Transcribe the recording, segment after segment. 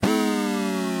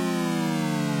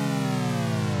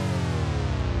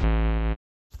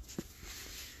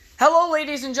Hello,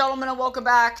 ladies and gentlemen, and welcome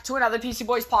back to another PC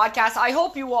Boys podcast. I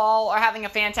hope you all are having a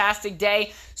fantastic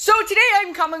day. So today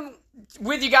I'm coming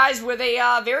with you guys with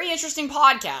a very interesting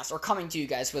podcast, or coming to you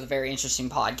guys with a very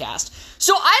interesting podcast.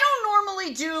 So I don't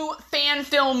normally do fan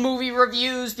film movie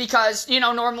reviews because,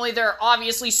 normally they're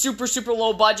obviously super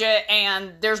low budget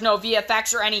and there's no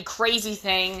VFX or any crazy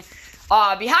thing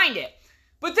behind it.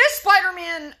 But this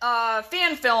Spider-Man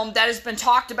fan film that has been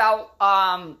talked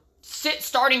about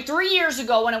starting 3 years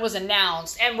ago when it was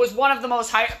announced, and was one of the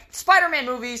most hyped Spider-Man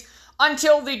movies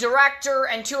until the director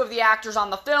and two of the actors on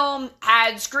the film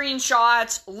had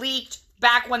screenshots leaked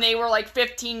back when they were like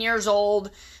 15 years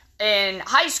old in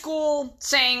high school,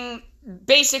 saying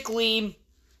basically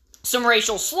some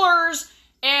racial slurs,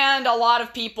 and a lot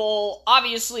of people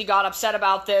obviously got upset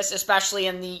about this, especially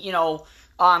in the,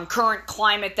 current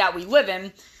climate that we live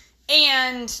in,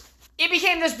 and it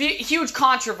became this huge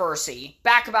controversy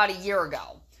back about a year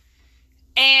ago.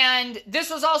 And this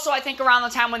was also, I think, around the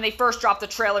time when they first dropped the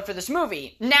trailer for this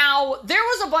movie. Now, there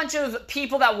was a bunch of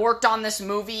people that worked on this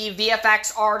movie,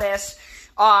 VFX artists,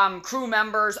 crew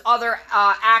members, other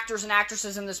actors and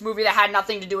actresses in this movie that had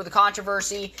nothing to do with the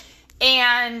controversy.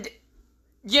 And,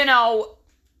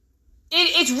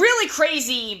 it's really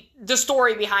crazy, the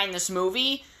story behind this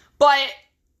movie, but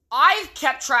I've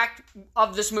kept track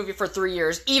of this movie for 3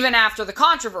 years, even after the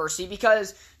controversy,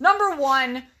 because, number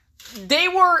one, they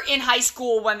were in high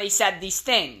school when they said these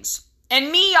things.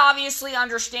 And me, obviously,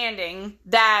 understanding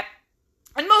that,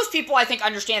 and most people, I think,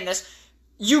 understand this,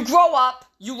 you grow up,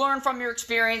 you learn from your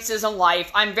experiences in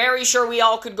life. I'm very sure we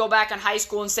all could go back in high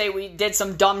school and say we did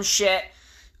some dumb shit,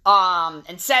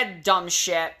 and said dumb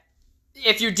shit,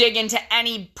 if you dig into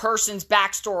any person's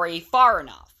backstory far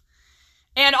enough.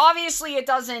 And obviously it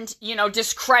doesn't,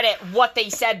 discredit what they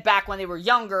said back when they were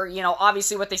younger.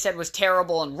 Obviously what they said was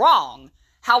terrible and wrong.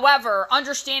 However,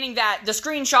 understanding that the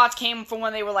screenshots came from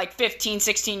when they were like 15,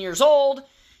 16 years old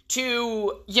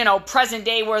to, present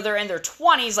day where they're in their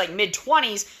 20s, like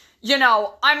mid-20s,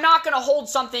 I'm not going to hold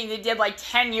something they did like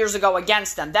 10 years ago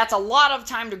against them. That's a lot of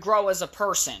time to grow as a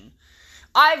person.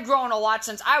 I've grown a lot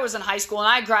since I was in high school, and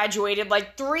I graduated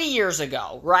like 3 years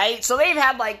ago, right? So they've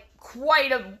had like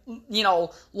quite a,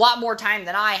 lot more time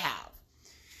than I have.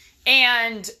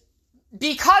 And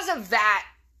because of that,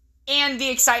 and the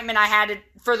excitement I had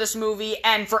for this movie,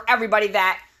 and for everybody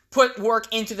that put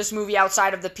work into this movie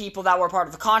outside of the people that were part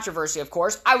of the controversy, of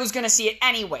course, I was going to see it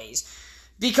anyways.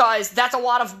 Because that's a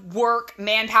lot of work,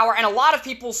 manpower, and a lot of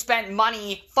people spent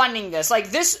money funding this.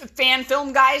 Like, this fan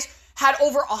film, guys, had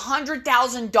over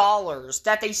 $100,000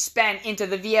 that they spent into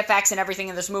the VFX and everything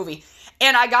in this movie.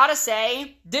 And I gotta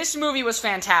say, this movie was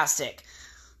fantastic.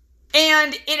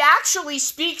 And it actually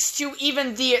speaks to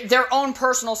even their own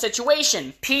personal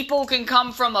situation. People can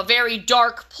come from a very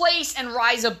dark place and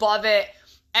rise above it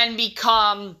and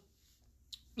become,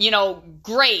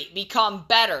 great, become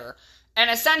better.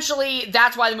 And essentially,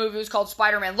 that's why the movie was called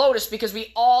Spider-Man Lotus, because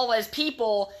we all, as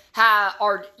people,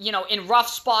 are, in rough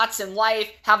spots in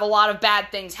life, have a lot of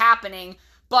bad things happening,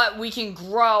 but we can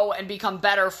grow and become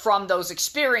better from those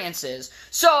experiences.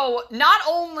 So, not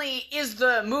only is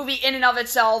the movie in and of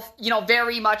itself,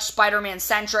 very much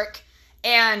Spider-Man-centric,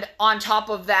 and on top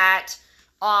of that,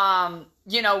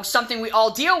 something we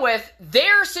all deal with,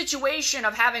 their situation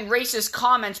of having racist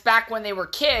comments back when they were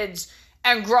kids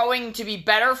and growing to be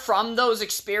better from those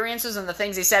experiences and the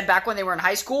things they said back when they were in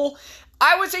high school,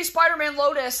 I would say Spider-Man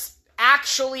Lotus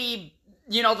actually,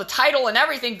 the title and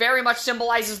everything very much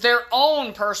symbolizes their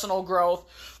own personal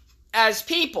growth as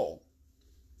people.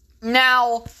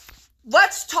 Now,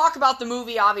 let's talk about the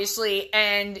movie, obviously,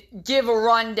 and give a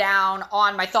rundown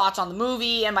on my thoughts on the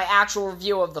movie and my actual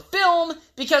review of the film,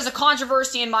 because the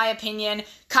controversy, in my opinion,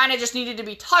 kind of just needed to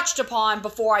be touched upon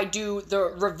before I do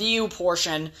the review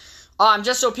portion,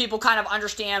 just so people kind of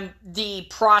understand the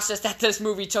process that this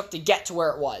movie took to get to where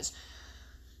it was.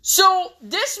 So,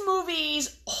 this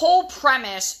movie's whole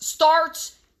premise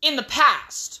starts in the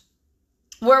past,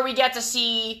 where we get to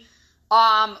see,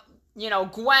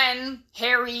 Gwen,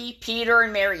 Harry, Peter,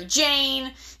 and Mary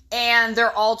Jane, and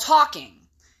they're all talking.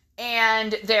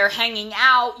 And they're hanging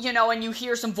out, and you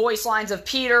hear some voice lines of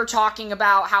Peter talking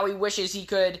about how he wishes he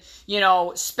could,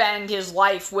 spend his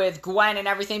life with Gwen and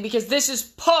everything, because this is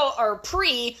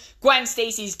pre-Gwen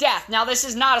Stacy's death. Now, this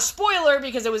is not a spoiler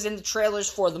because it was in the trailers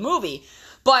for the movie,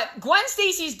 but Gwen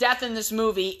Stacy's death in this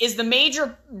movie is the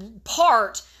major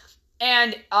part,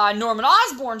 and Norman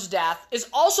Osborn's death is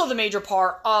also the major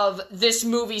part of this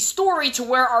movie's story to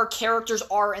where our characters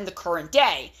are in the current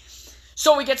day.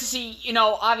 So we get to see,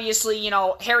 obviously,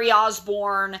 Harry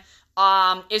Osborn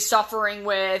is suffering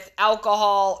with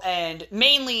alcohol and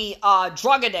mainly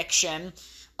drug addiction.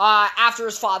 after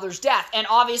his father's death. And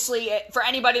obviously, for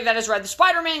anybody that has read the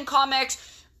Spider-Man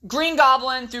comics, Green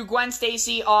Goblin threw Gwen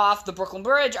Stacy off the Brooklyn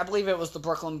Bridge. I believe it was the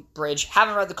Brooklyn Bridge.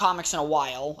 Haven't read the comics in a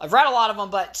while. I've read a lot of them,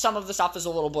 but some of the stuff is a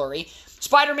little blurry.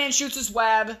 Spider-Man shoots his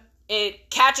web. It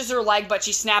catches her leg, but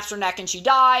she snaps her neck and she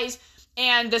dies.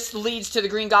 And this leads to the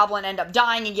Green Goblin end up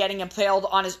dying and getting impaled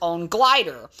on his own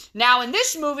glider. Now, in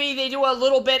this movie, they do a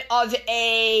little bit of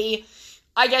a,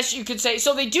 I guess you could say,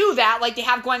 so they do that, like they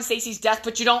have Gwen Stacy's death,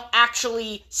 but you don't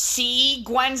actually see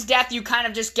Gwen's death. You kind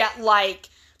of just get, like,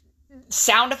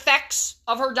 sound effects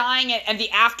of her dying and the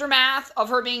aftermath of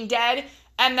her being dead.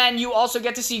 And then you also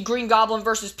get to see Green Goblin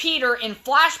versus Peter in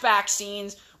flashback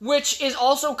scenes, which is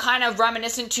also kind of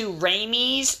reminiscent to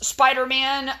Raimi's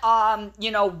Spider-Man,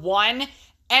 1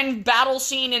 end battle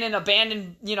scene in an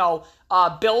abandoned,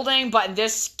 building. But in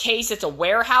this case, it's a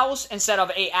warehouse instead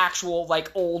of a actual,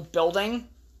 like, old building.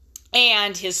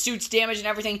 And his suit's damaged and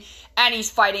everything, and he's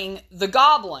fighting the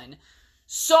Goblin.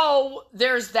 So,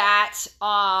 there's that,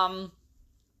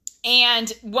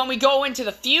 and when we go into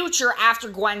the future after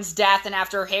Gwen's death and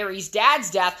after Harry's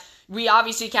dad's death, we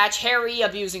obviously catch Harry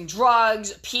abusing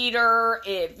drugs. Peter,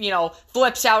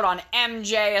 flips out on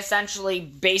MJ, essentially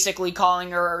basically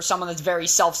calling her someone that's very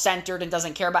self-centered and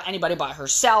doesn't care about anybody but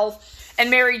herself. And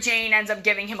Mary Jane ends up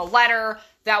giving him a letter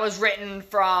that was written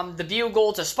from the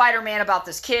Bugle to Spider-Man about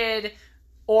this kid.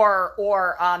 Or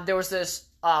there was this,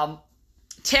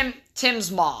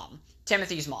 Timothy's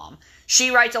mom. She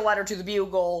writes a letter to the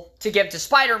Bugle to give to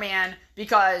Spider-Man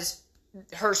because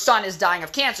her son is dying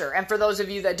of cancer. And for those of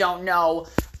you that don't know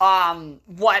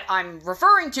what I'm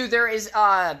referring to, there is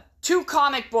 2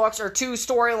 comic books or 2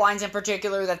 storylines in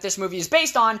particular that this movie is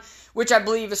based on, which I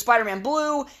believe is Spider-Man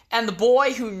Blue and The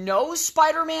Boy Who Knows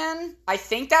Spider-Man. I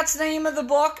think that's the name of the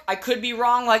book. I could be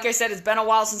wrong. Like I said, it's been a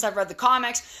while since I've read the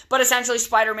comics. But essentially,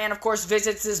 Spider-Man, of course,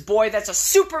 visits this boy that's a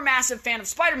super massive fan of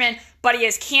Spider-Man, but he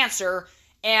has cancer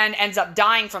and ends up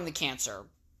dying from the cancer.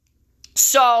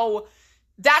 So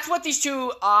that's what these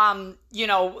 2,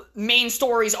 main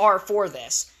stories are for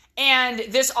this. And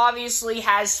this obviously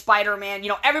has Spider-Man,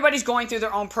 everybody's going through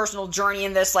their own personal journey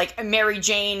in this. Like, Mary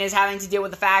Jane is having to deal with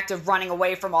the fact of running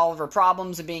away from all of her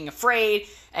problems and being afraid.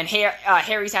 And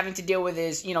Harry's having to deal with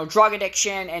his, drug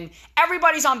addiction. And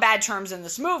everybody's on bad terms in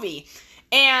this movie.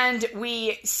 And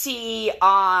we see,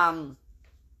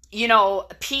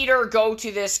 Peter go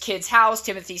to this kid's house,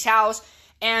 Timothy's house.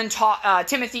 And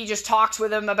Timothy just talks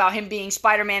with him about him being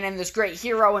Spider-Man and this great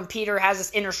hero, and Peter has this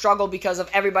inner struggle because of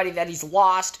everybody that he's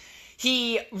lost.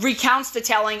 He recounts the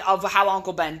telling of how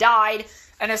Uncle Ben died,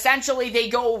 and essentially they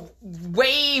go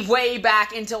way, way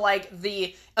back into, like,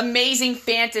 the Amazing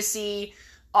Fantasy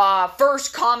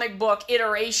first comic book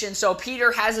iteration. So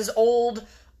Peter has his old,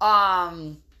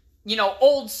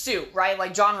 old suit, right?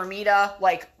 Like John Romita,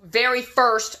 like, very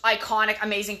first iconic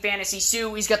Amazing Fantasy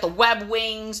suit. He's got the web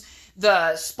wings.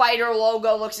 The spider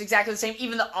logo looks exactly the same.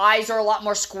 Even the eyes are a lot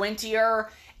more squintier.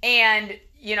 And,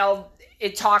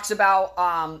 it talks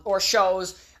about, or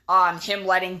shows, him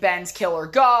letting Ben's killer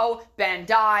go. Ben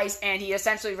dies, and he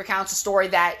essentially recounts a story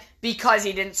that because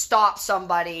he didn't stop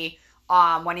somebody,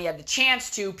 when he had the chance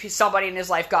to, somebody in his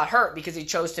life got hurt because he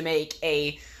chose to make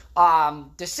a,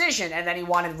 decision, and then he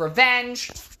wanted revenge.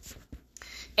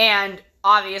 And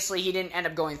obviously, he didn't end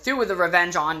up going through with the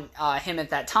revenge on him at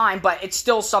that time, but it's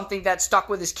still something that stuck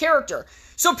with his character.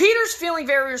 So Peter's feeling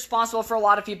very responsible for a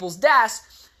lot of people's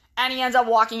deaths, and he ends up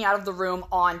walking out of the room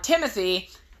on Timothy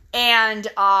and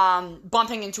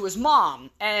bumping into his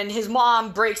mom. And his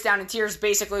mom breaks down in tears,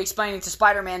 basically explaining to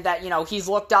Spider-Man that, he's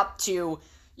looked up to,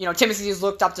 Timothy has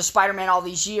looked up to Spider-Man all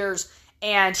these years,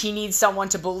 and he needs someone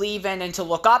to believe in and to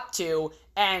look up to,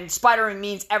 and Spider-Man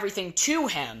means everything to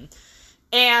him.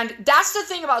 And that's the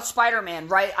thing about Spider-Man,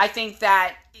 right? I think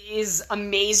that is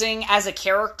amazing as a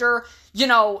character.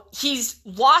 He's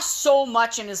lost so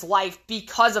much in his life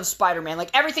because of Spider-Man. Like,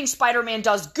 everything Spider-Man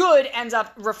does good ends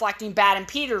up reflecting bad in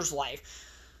Peter's life.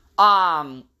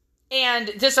 And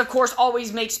this, of course,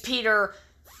 always makes Peter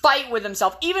fight with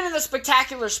himself. Even in the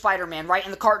Spectacular Spider-Man, right?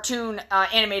 In the cartoon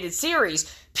animated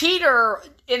series. Peter,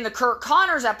 in the Kurt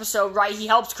Connors episode, right? He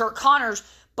helps Kurt Connors,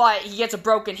 but he gets a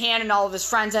broken hand, and all of his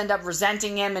friends end up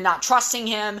resenting him and not trusting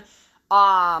him.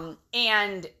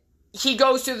 And he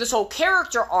goes through this whole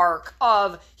character arc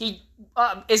of he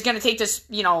is going to take this,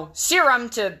 serum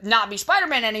to not be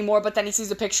Spider-Man anymore, but then he sees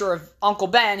a picture of Uncle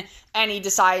Ben, and he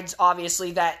decides,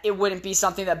 obviously, that it wouldn't be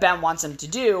something that Ben wants him to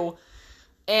do,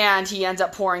 and he ends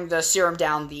up pouring the serum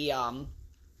down the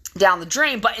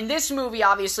drain. But in this movie,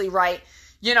 obviously, right,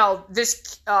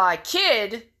 this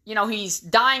kid, he's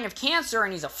dying of cancer,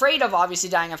 and he's afraid of, obviously,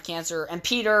 dying of cancer, and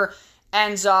Peter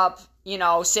ends up,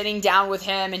 sitting down with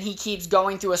him, and he keeps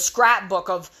going through a scrapbook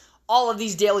of all of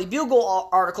these Daily Bugle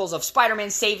articles of Spider-Man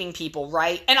saving people,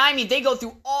 right? And I mean, they go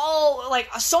through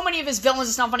so many of his villains.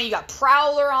 It's not funny. You got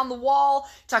Prowler on the wall,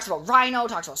 talks about Rhino,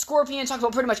 talks about Scorpion, talks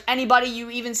about pretty much anybody. You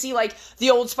even see, like, the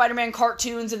old Spider-Man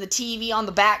cartoons and the TV on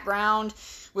the background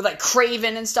with, like,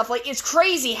 Kraven and stuff. Like, it's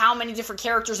crazy how many different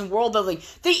characters and world building.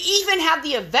 They even have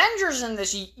the Avengers in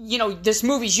this, this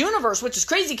movie's universe, which is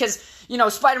crazy because,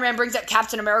 Spider-Man brings up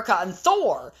Captain America and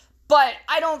Thor. But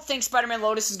I don't think Spider-Man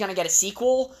Lotus is going to get a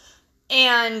sequel.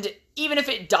 And even if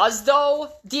it does,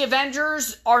 though, the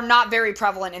Avengers are not very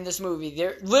prevalent in this movie.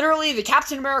 They're literally, the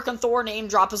Captain America and Thor name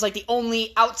drop is like the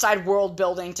only outside world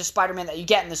building to Spider-Man that you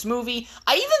get in this movie.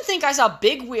 I even think I saw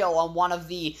Big Wheel on one of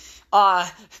the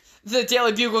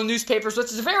Daily Bugle newspapers, which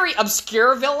is a very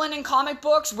obscure villain in comic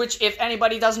books, which, if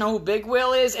anybody doesn't know who Big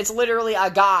Wheel is, it's literally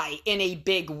a guy in a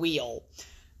big wheel.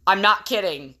 I'm not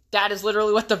kidding. That is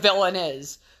literally what the villain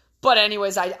is. But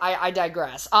anyways, I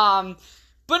digress.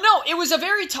 But no, it was a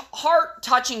very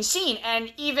heart-touching scene,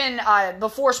 and even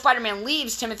before Spider-Man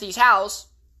leaves Timothy's house,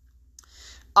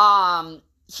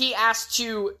 he asks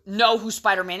to know who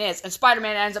Spider-Man is, and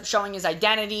Spider-Man ends up showing his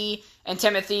identity, and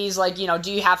Timothy's like,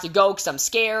 do you have to go because I'm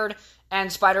scared? And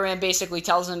Spider-Man basically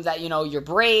tells him that, you're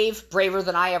brave, braver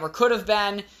than I ever could have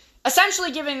been,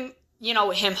 essentially giving,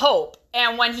 him hope.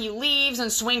 And when he leaves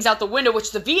and swings out the window,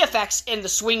 which the VFX in the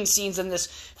swing scenes in this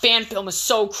fan film is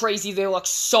so crazy, they look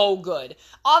so good.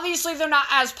 Obviously, they're not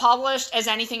as polished as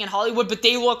anything in Hollywood, but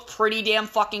they look pretty damn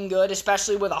fucking good,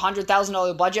 especially with a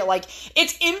 $100,000 budget. Like,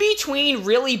 it's in between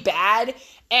really bad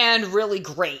and really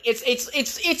great.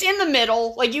 It's in the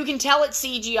middle. Like, you can tell it's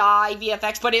CGI,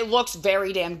 VFX, but it looks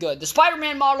very damn good. The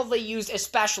Spider-Man model they used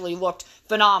especially looked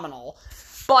phenomenal.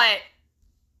 But,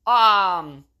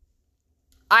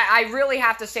 I really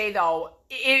have to say, though,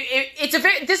 this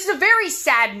is a very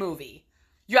sad movie.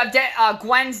 You have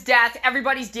Gwen's death.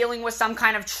 Everybody's dealing with some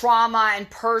kind of trauma and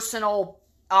personal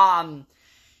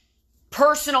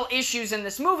issues in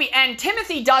this movie. And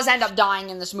Timothy does end up dying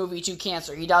in this movie to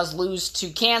cancer. He does lose to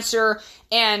cancer.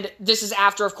 And this is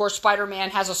after, of course,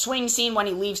 Spider-Man has a swing scene when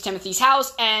he leaves Timothy's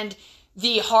house. And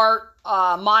the heart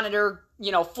monitor,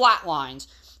 flatlines.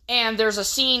 And there's a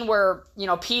scene where,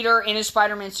 Peter in his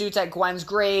Spider-Man suit's at Gwen's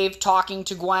grave, talking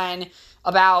to Gwen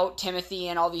about Timothy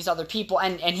and all these other people,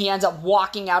 and he ends up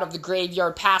walking out of the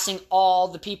graveyard, passing all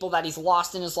the people that he's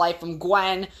lost in his life, from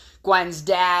Gwen's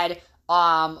dad,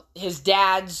 his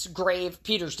dad's grave,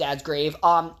 Peter's dad's grave,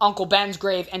 Uncle Ben's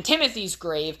grave, and Timothy's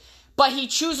grave, but he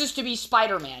chooses to be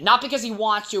Spider-Man, not because he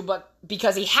wants to, but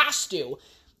because he has to.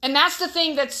 And that's the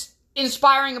thing that's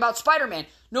inspiring about Spider-Man.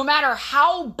 No matter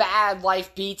how bad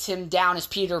life beats him down as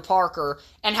Peter Parker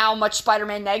and how much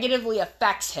Spider-Man negatively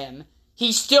affects him,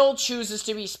 he still chooses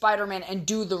to be Spider-Man and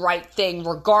do the right thing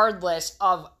regardless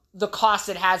of the cost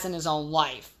it has in his own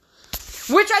life.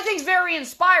 Which I think is very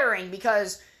inspiring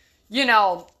because,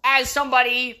 as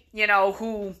somebody,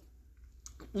 who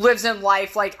lives in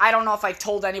life, like, I don't know if I've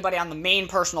told anybody on the main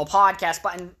personal podcast,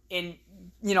 but in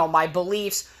my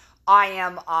beliefs, I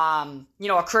am,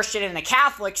 a Christian and a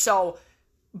Catholic, so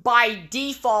by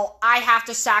default, I have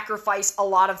to sacrifice a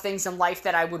lot of things in life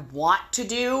that I would want to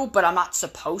do, but I'm not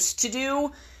supposed to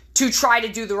do, to try to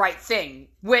do the right thing,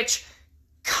 which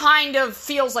kind of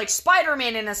feels like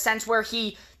Spider-Man in a sense where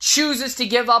he chooses to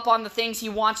give up on the things he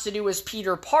wants to do as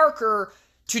Peter Parker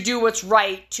to do what's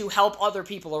right to help other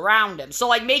people around him. So,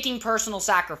 like, making personal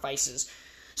sacrifices.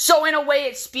 So, in a way,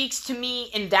 it speaks to me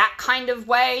in that kind of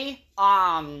way,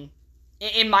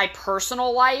 in my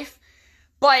personal life,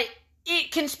 but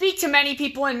it can speak to many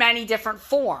people in many different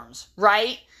forms,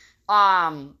 right?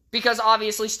 Because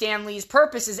obviously Stan Lee's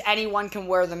purpose is anyone can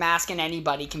wear the mask and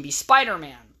anybody can be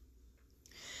Spider-Man.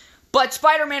 But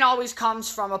Spider-Man always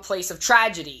comes from a place of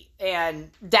tragedy,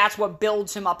 and that's what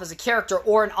builds him up as a character,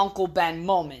 or an Uncle Ben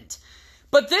moment.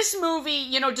 But this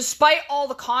movie, despite all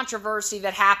the controversy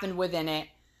that happened within it,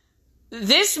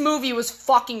 this movie was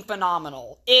fucking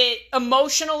phenomenal. It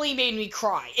emotionally made me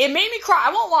cry. It made me cry,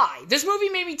 I won't lie. This movie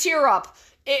made me tear up.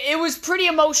 It was pretty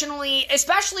emotionally,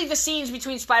 especially the scenes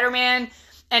between Spider-Man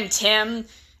and Tim.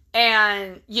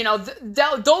 And,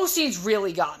 those scenes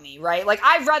really got me, right? Like,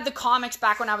 I've read the comics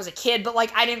back when I was a kid, but,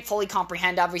 like, I didn't fully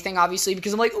comprehend everything, obviously,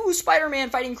 because I'm like, ooh, Spider-Man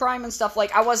fighting crime and stuff.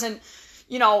 Like, I wasn't,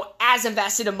 as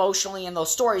invested emotionally in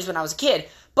those stories when I was a kid.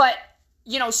 But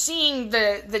seeing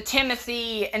the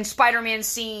Timothy and Spider-Man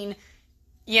scene,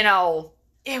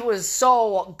 it was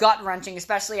so gut-wrenching,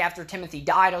 especially after Timothy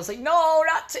died. I was like, no,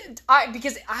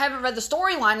 because I haven't read the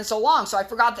storyline in so long, so I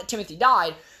forgot that Timothy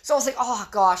died. So I was like, oh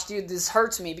gosh, dude, this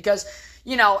hurts me, because,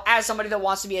 as somebody that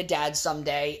wants to be a dad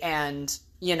someday, and,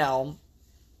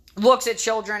 looks at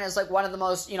children as like one of the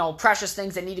most, precious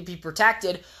things that need to be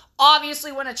protected.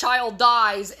 Obviously, when a child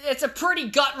dies, it's a pretty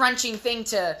gut-wrenching thing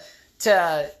to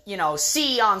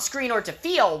see on screen or to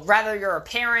feel, whether you're a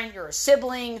parent, you're a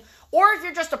sibling, or if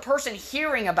you're just a person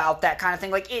hearing about that kind of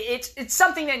thing. Like, it's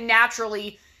something that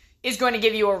naturally is going to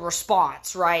give you a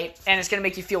response, right? And it's going to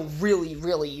make you feel really,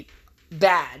 really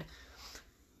bad.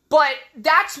 But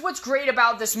that's what's great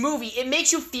about this movie. It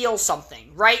makes you feel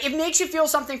something, right? It makes you feel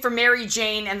something for Mary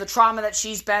Jane and the trauma that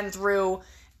she's been through,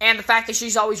 and the fact that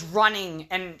she's always running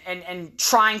and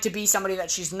trying to be somebody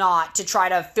that she's not, to try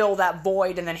to fill that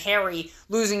void, and then Harry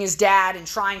losing his dad and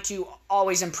trying to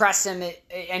always impress him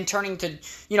and turning to,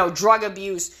 drug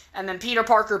abuse, and then Peter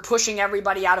Parker pushing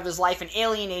everybody out of his life and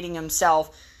alienating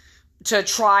himself to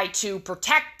try to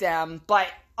protect them, but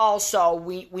also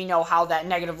we know how that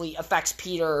negatively affects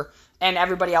Peter and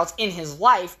everybody else in his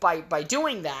life by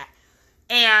doing that.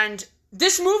 And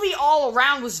this movie all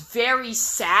around was very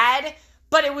sad,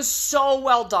 but it was so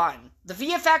well done. The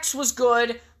VFX was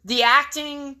good. The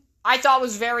acting, I thought,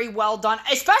 was very well done.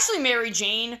 Especially Mary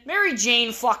Jane. Mary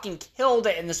Jane fucking killed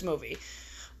it in this movie.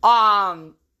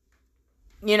 When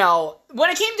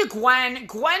it came to Gwen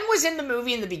was in the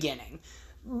movie in the beginning.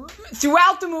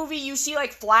 Throughout the movie, you see,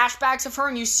 like, flashbacks of her,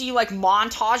 and you see, like,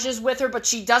 montages with her, but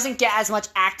she doesn't get as much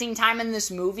acting time in this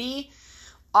movie.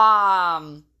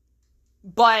 But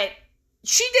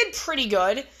she did pretty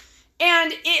good.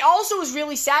 And it also was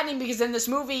really saddening because in this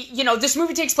movie, this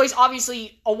movie takes place,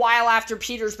 obviously, a while after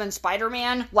Peter's been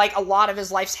Spider-Man. Like, a lot of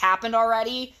his life's happened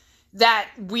already that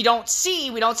we don't see.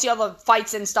 We don't see all the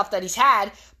fights and stuff that he's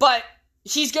had, but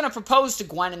he's gonna propose to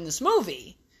Gwen in this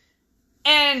movie.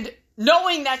 And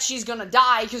knowing that she's gonna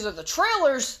die because of the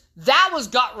trailers, that was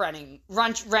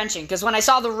gut-wrenching. Because when I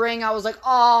saw the ring, I was like,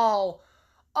 oh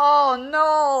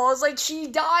no. I was like, she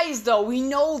dies though. We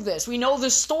know this. We know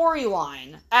this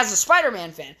storyline as a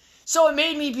Spider-Man fan. So it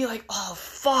made me be like, oh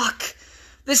fuck.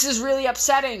 This is really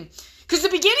upsetting. Because the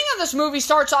beginning of this movie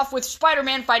starts off with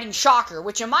Spider-Man fighting Shocker,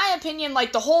 which in my opinion,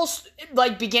 like, the whole,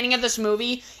 like, beginning of this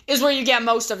movie is where you get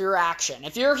most of your action.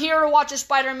 If you're here to watch a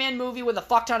Spider-Man movie with a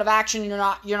fuck ton of action, you're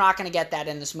not going to get that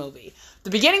in this movie. The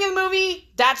beginning of the movie,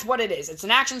 that's what it is. It's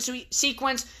an action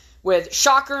sequence with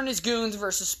Shocker and his goons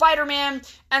versus Spider-Man,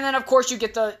 and then, of course, you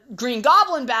get the Green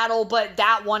Goblin battle, but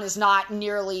that one is not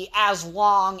nearly as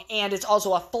long, and it's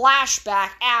also a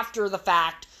flashback after the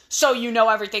fact, so you know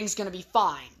everything's going to be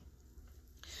fine.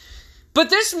 But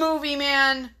this movie,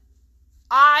 man,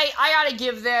 I gotta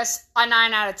give this a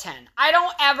 9 out of 10. I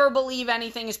don't ever believe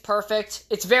anything is perfect.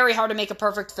 It's very hard to make a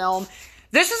perfect film.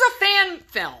 This is a fan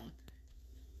film.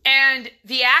 And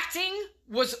the acting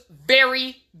was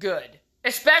very good.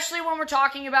 Especially when we're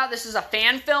talking about this is a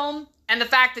fan film. And the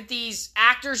fact that these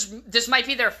actors, this might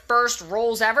be their first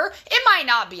roles ever. It might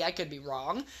not be, I could be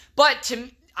wrong. But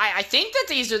I think that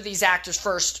these are these actors'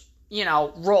 first,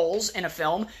 roles in a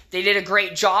film. They did a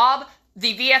great job.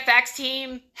 The VFX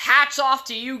team, hats off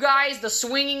to you guys. The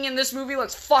swinging in this movie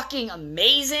looks fucking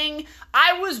amazing.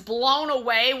 I was blown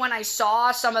away when I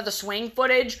saw some of the swing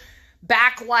footage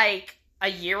back like a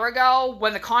year ago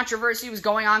when the controversy was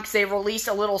going on because they released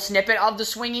a little snippet of the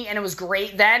swinging and it was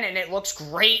great then and it looks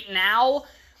great now.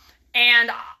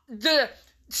 And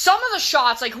some of the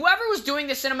shots, like whoever was doing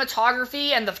the cinematography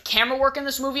and the camera work in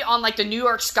this movie on like the New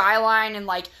York skyline and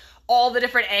like all the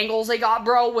different angles they got,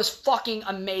 bro, was fucking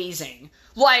amazing.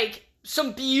 Like,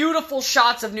 some beautiful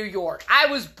shots of New York. I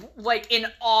was, like, in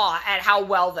awe at how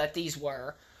well that these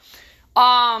were.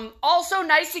 Also,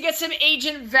 nice to get some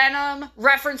Agent Venom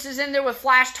references in there with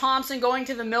Flash Thompson going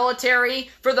to the military.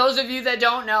 For those of you that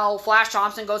don't know, Flash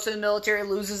Thompson goes to the military,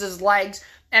 loses his legs,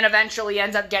 and eventually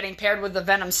ends up getting paired with the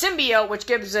Venom symbiote, which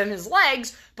gives him his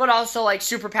legs, but also, like,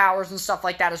 superpowers and stuff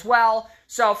like that as well.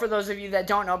 So, for those of you that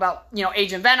don't know about,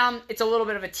 Agent Venom, it's a little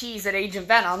bit of a tease at Agent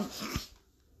Venom.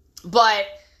 But,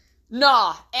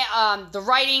 the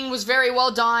writing was very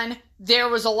well done. There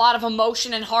was a lot of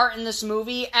emotion and heart in this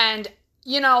movie. And,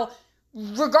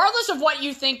 regardless of what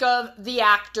you think of the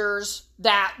actors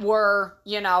that were,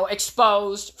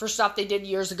 exposed for stuff they did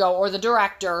years ago, or the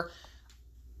director,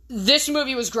 this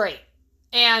movie was great.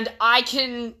 And I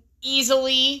can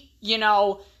easily,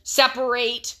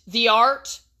 separate the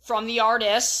art from the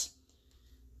artists.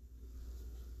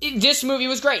 This movie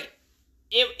was great.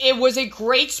 It was a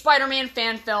great Spider-Man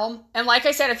fan film. And like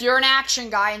I said, if you're an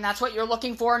action guy and that's what you're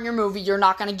looking for in your movie, you're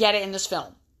not going to get it in this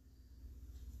film.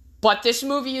 But this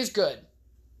movie is good.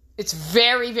 It's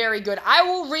very, very good. I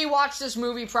will rewatch this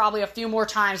movie probably a few more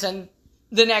times in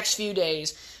the next few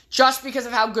days, just because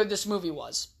of how good this movie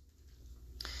was.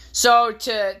 So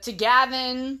to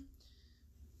Gavin,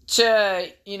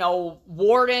 to,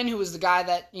 Warden, who is the guy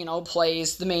that,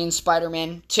 plays the main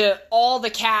Spider-Man, to all the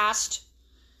cast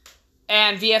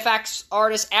and VFX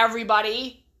artists,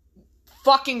 everybody,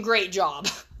 fucking great job.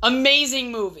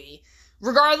 Amazing movie.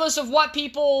 Regardless of what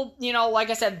people, like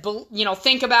I said,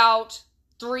 think about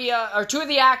two of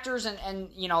the actors and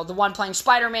the one playing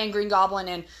Spider-Man, Green Goblin,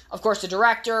 and of course the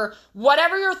director.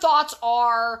 Whatever your thoughts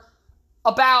are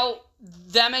about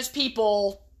them as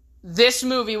people, this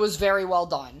movie was very well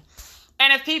done.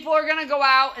 And if people are going to go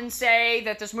out and say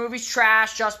that this movie's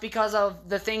trash just because of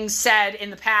the things said in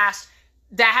the past,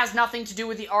 that has nothing to do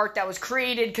with the art that was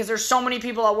created, because there's so many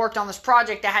people that worked on this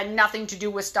project that had nothing to do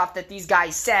with stuff that these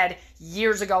guys said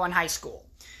years ago in high school.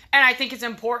 And I think it's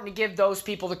important to give those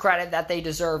people the credit that they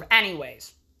deserve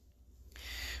anyways.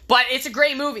 But it's a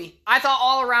great movie. I thought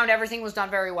all around everything was done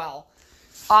very well.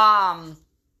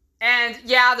 And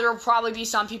yeah, there will probably be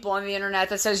some people on the internet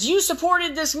that says, you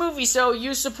supported this movie, so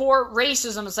you support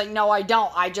racism. It's like, no, I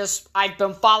don't. I've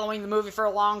been following the movie for a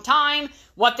long time.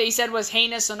 What they said was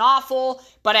heinous and awful,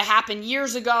 but it happened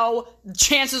years ago.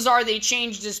 Chances are they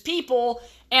changed as people.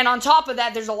 And on top of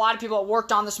that, there's a lot of people that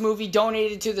worked on this movie,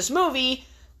 donated to this movie,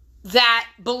 that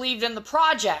believed in the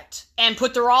project and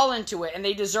put their all into it. And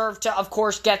they deserve to, of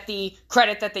course, get the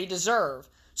credit that they deserve.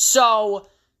 So,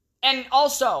 and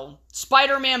also,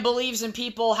 Spider-Man believes in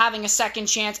people having a second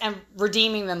chance and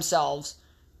redeeming themselves.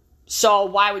 So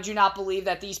why would you not believe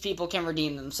that these people can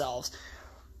redeem themselves?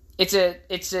 It's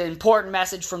an important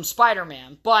message from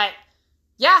Spider-Man. But,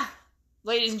 yeah,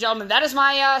 ladies and gentlemen, that is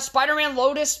my Spider-Man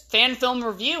Lotus fan film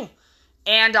review.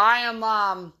 And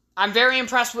I'm very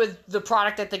impressed with the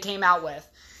product that they came out with.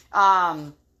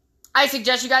 I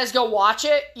suggest you guys go watch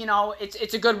it.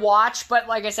 It's a good watch. But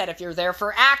like I said, if you're there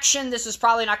for action, this is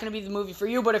probably not going to be the movie for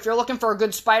you. But if you're looking for a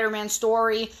good Spider-Man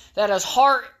story that has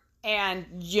heart and,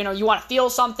 you want to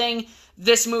feel something,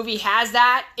 this movie has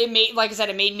that. Like I said,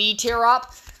 it made me tear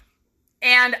up.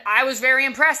 And I was very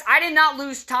impressed. I did not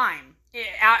lose time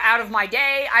out of my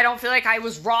day. I don't feel like I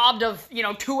was robbed of,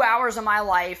 2 hours of my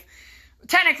life.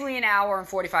 Technically an hour and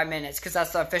 45 minutes, because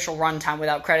that's the official runtime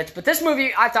without credits. But this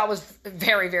movie, I thought, was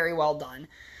very, very well done.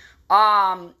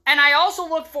 And I also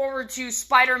look forward to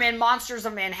Spider-Man Monsters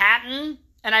of Manhattan.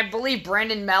 And I believe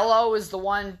Brandon Mello is the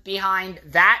one behind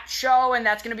that show. And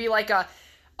that's going to be like a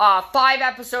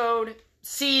 5-episode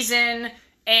season.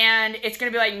 And it's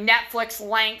going to be like Netflix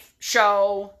length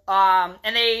show.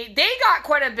 And they got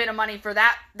quite a bit of money for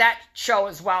that show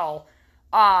as well.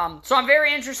 So I'm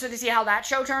very interested to see how that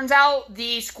show turns out.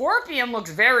 The Scorpion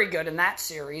looks very good in that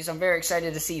series. I'm very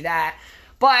excited to see that.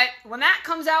 But when that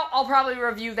comes out, I'll probably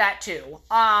review that too.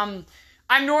 I'm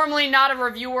normally not a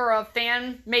reviewer of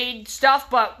fan-made stuff,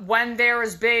 but when they're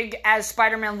as big as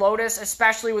Spider-Man Lotus,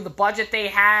 especially with the budget they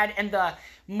had and the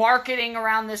marketing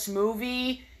around this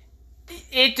movie,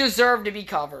 it deserved to be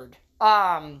covered.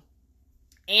 And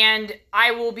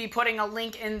I will be putting a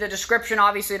link in the description,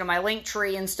 obviously, to my link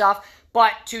tree and stuff,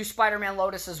 but to Spider-Man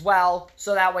Lotus as well,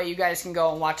 so that way you guys can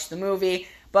go and watch the movie.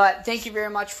 But thank you very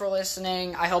much for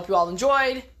listening. I hope you all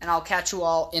enjoyed, and I'll catch you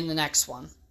all in the next one.